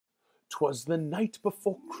'Twas the night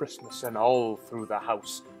before Christmas, and all through the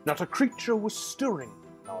house not a creature was stirring,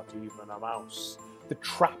 not even a mouse. The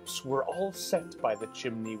traps were all set by the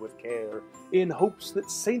chimney with care, in hopes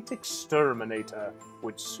that Saint Exterminator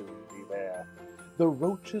would soon be there. The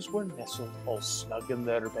roaches were nestled all snug in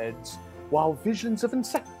their beds, while visions of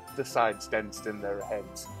insecticides danced in their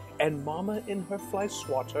heads. And Mama in her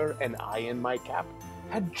flyswatter and I in my cap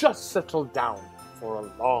had just settled down for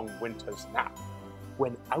a long winter's nap,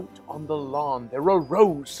 when out on the lawn there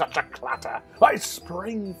arose such a clatter, I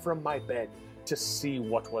sprang from my bed to see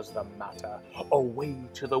what was the matter. Away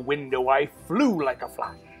to the window I flew like a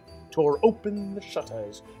flash, tore open the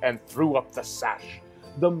shutters and threw up the sash.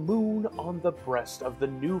 The moon on the breast of the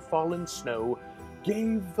new fallen snow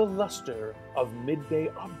gave the lustre of midday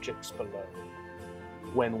objects below,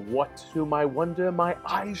 when what to my wonder my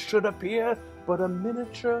eyes should appear but a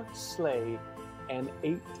miniature sleigh and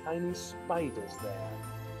 8 tiny spiders there,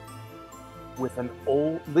 with an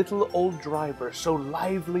little old driver so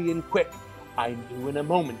lively and quick, I knew in a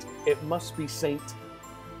moment it must be Saint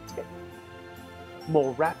Tick.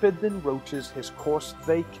 More rapid than roaches his course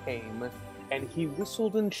they came, and he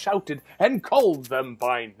whistled and shouted and called them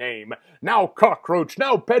by name. Now cockroach,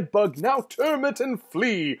 now bedbug, now termite and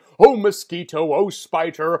flea, oh mosquito, oh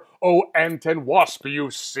spider, oh ant and wasp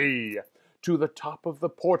you see. To the top of the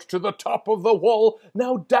porch, to the top of the wall,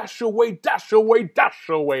 now dash away, dash away, dash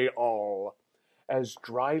away all. As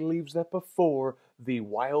dry leaves that before the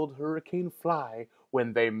wild hurricane fly,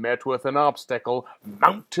 when they met with an obstacle,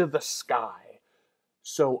 mount to the sky.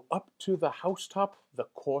 So up to the housetop the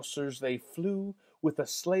coursers they flew, with a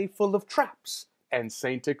sleigh full of traps, and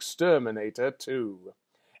Saint Exterminator too.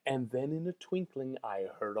 And then in a twinkling I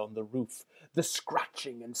heard on the roof the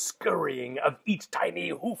scratching and scurrying of each tiny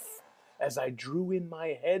hoof. As I drew in my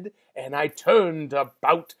head and I turned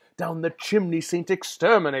about, down the chimney Saint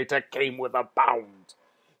Exterminator came with a bound.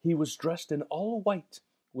 He was dressed in all white,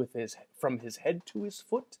 from his head to his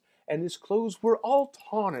foot, and his clothes were all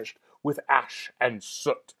tarnished with ash and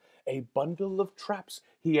soot. A bundle of traps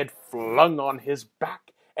he had flung on his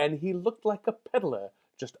back, and he looked like a peddler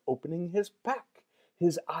just opening his pack.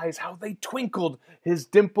 His eyes, how they twinkled! His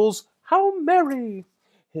dimples, how merry!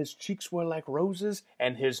 His cheeks were like roses,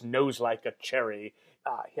 and his nose like a cherry.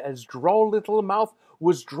 His droll little mouth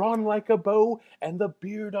was drawn like a bow, and the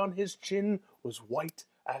beard on his chin was white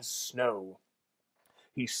as snow.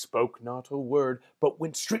 He spoke not a word, but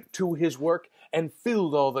went straight to his work, and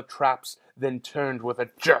filled all the traps, then turned with a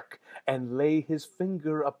jerk, and lay his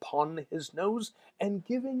finger upon his nose, and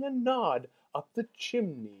giving a nod, up the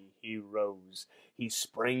chimney he rose. He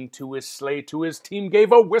sprang to his sleigh, to his team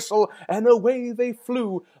gave a whistle, and away they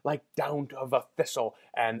flew like down of a thistle.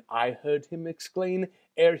 And I heard him exclaim,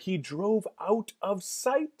 ere he drove out of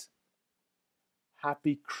sight,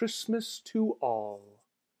 Happy Christmas to all,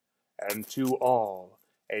 and to all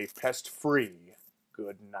a pest-free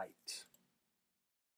good night.